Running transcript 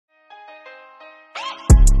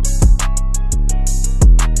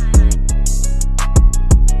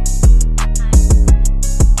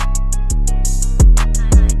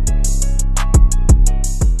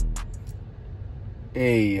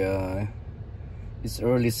Hey, it's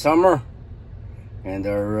early summer and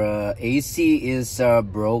our AC is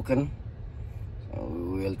broken, so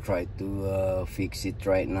we will try to fix it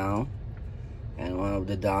right now. And one of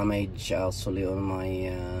the damage actually on my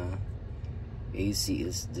AC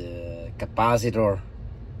is the capacitor,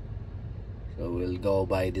 so we'll go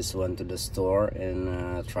buy this one to the store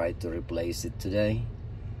and try to replace it today.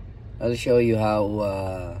 I'll show you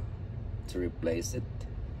how to replace it.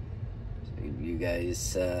 If you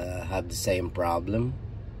guys have the same problem,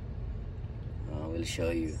 we'll show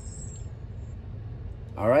you.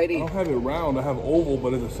 Alrighty. I don't have it round, I have oval,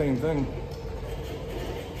 but it's the same thing.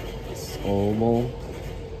 It's oval.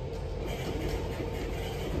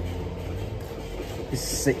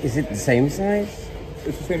 Is it the same size?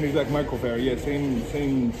 It's the same exact microfarad, yeah,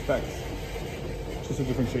 same specs. Just a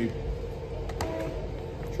different shape.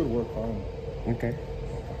 Should work fine. Okay.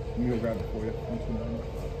 Let me go grab it for you. Once we're done.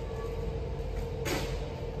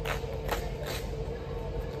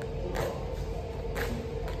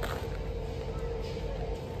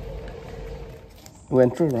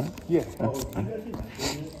 Went through, right? Yeah.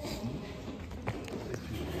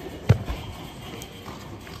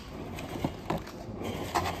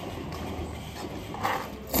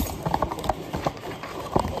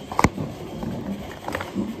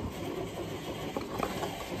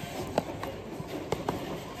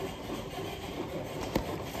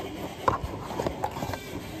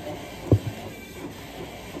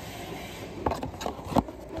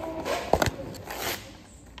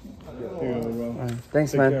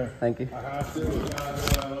 Thanks, man. Care. Thank you.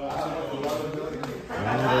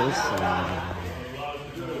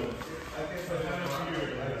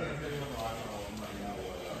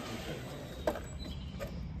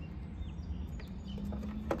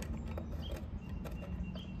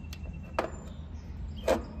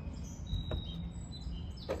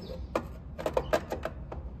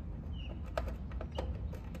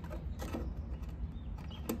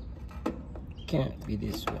 Can't be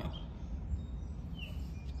this way.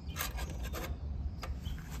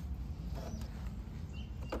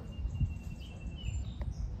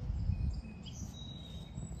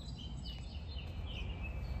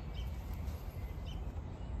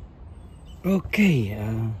 Okay,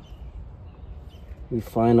 we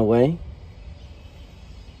find a way.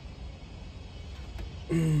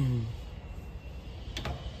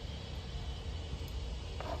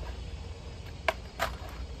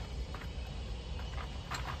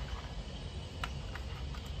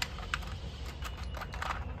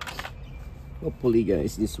 Hopefully,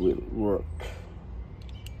 guys, this will work.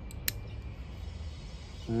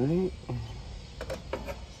 All right.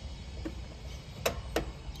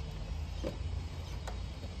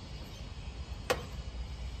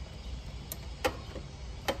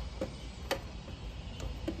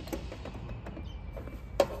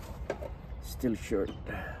 Still short.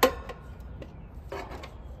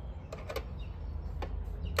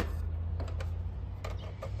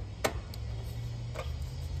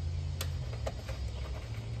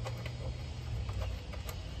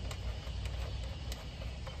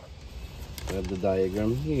 We have the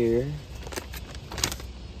diagram here.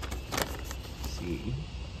 See,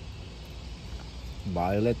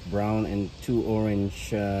 violet, brown, and 2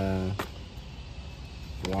 orange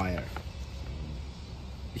wire.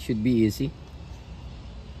 It should be easy.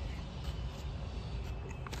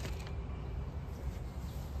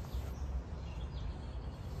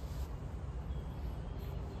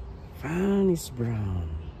 Fan is brown.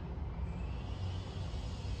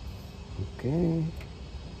 Okay.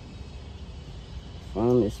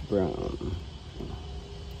 Fan is brown.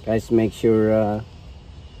 Guys, make sure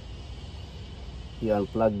you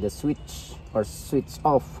unplug the switch or switch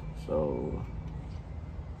off. So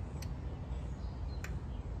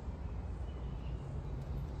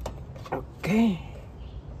okay.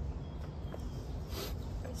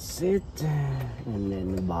 That's it. And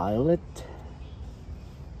then the violet.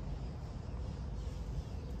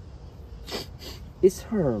 It's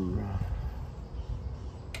HERM.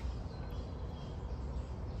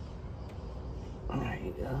 There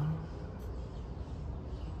you go.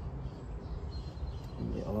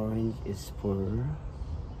 And the orange is for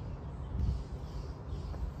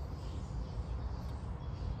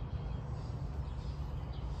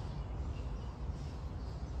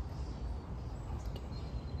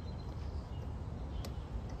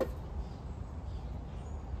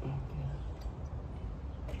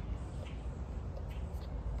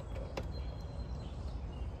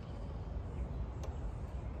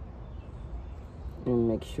and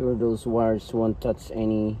make sure those wires won't touch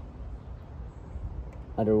any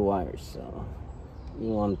other wires, so you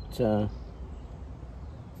want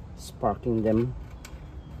sparking them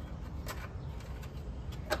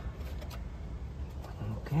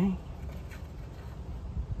Okay.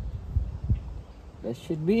 That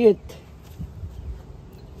should be it.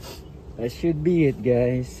 That should be it,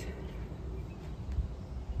 guys.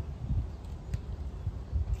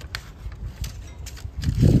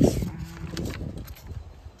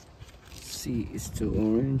 C is to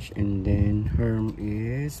orange and then HERM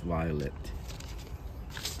is violet.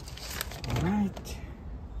 Alright.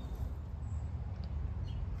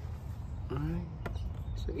 Alright.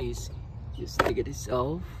 So easy. Just take it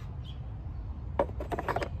off.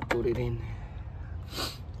 Put it in.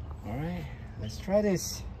 Alright, let's try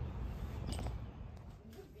this.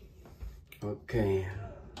 Okay,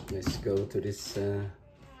 let's go to this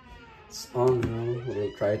it's on now.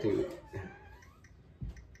 We'll try to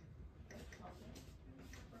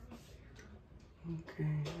okay.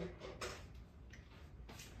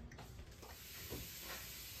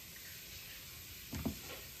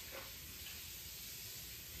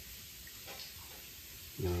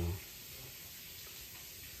 Now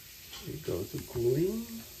we go to cooling.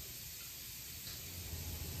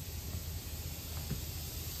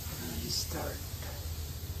 And start.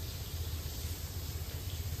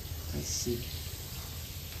 I see.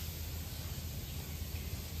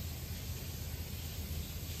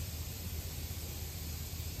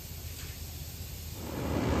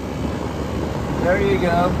 There you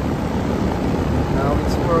go. Now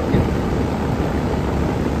it's working.